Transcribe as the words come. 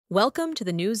Welcome to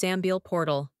the new Zambeel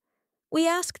portal. We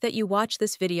ask that you watch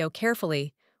this video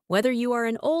carefully, whether you are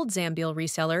an old Zambeel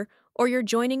reseller or you're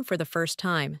joining for the first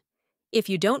time. If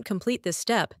you don't complete this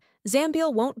step,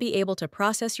 Zambeel won't be able to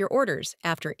process your orders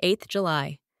after 8th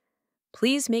July.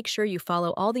 Please make sure you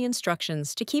follow all the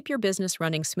instructions to keep your business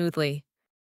running smoothly.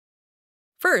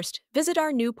 First, visit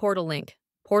our new portal link,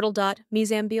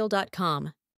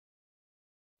 portal.mezambeel.com.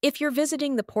 If you're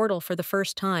visiting the portal for the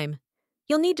first time,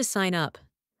 you'll need to sign up.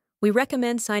 We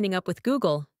recommend signing up with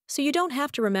Google so you don't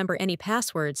have to remember any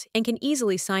passwords and can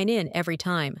easily sign in every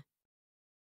time.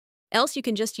 Else you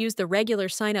can just use the regular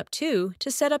sign up to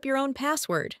set up your own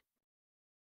password.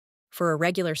 For a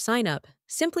regular sign up,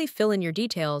 simply fill in your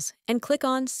details and click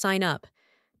on Sign Up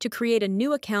to create a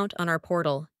new account on our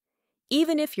portal.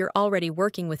 Even if you're already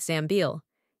working with Zambeel,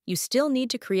 you still need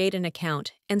to create an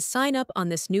account and sign up on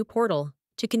this new portal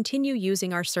to continue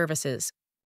using our services.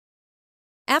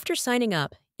 After signing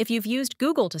up, if you've used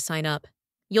Google to sign up,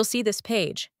 you'll see this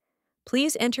page.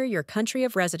 Please enter your country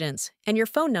of residence and your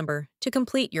phone number to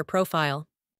complete your profile.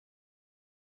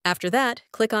 After that,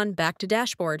 click on Back to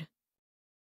Dashboard.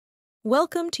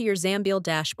 Welcome to your Zambeel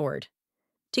dashboard.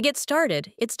 To get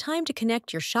started, it's time to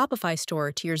connect your Shopify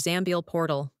store to your Zambeel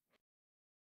portal.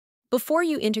 Before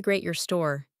you integrate your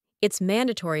store, it's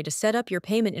mandatory to set up your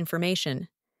payment information.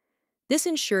 This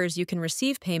ensures you can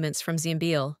receive payments from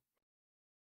Zambeel.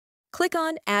 Click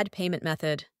on Add Payment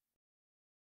Method.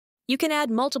 You can add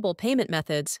multiple payment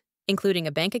methods, including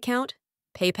a bank account,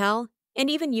 PayPal, and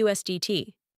even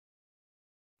USDT.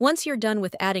 Once you're done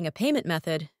with adding a payment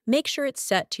method, make sure it's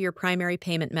set to your primary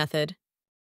payment method.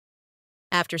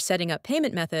 After setting up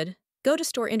payment method, go to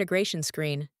Store Integration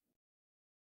screen.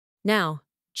 Now,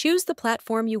 choose the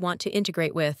platform you want to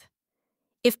integrate with.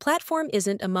 If platform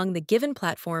isn't among the given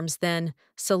platforms, then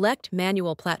select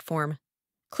Manual Platform.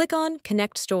 Click on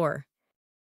Connect Store.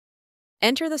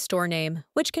 Enter the store name,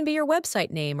 which can be your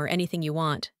website name or anything you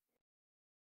want.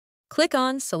 Click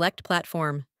on Select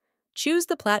Platform. Choose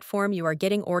the platform you are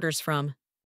getting orders from.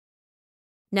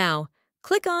 Now,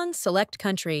 click on Select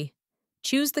Country.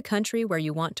 Choose the country where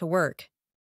you want to work.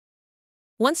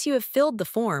 Once you have filled the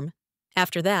form,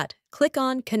 after that, click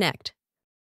on Connect.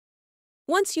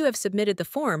 Once you have submitted the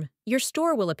form, your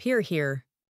store will appear here.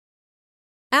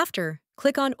 After,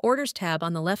 click on Orders tab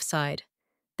on the left side.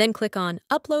 Then click on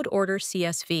Upload Order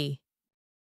CSV.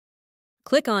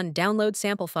 Click on Download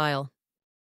Sample File.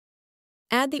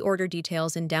 Add the order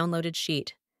details in downloaded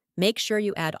sheet. Make sure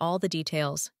you add all the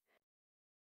details.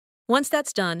 Once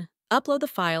that's done, upload the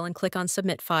file and click on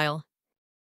Submit File.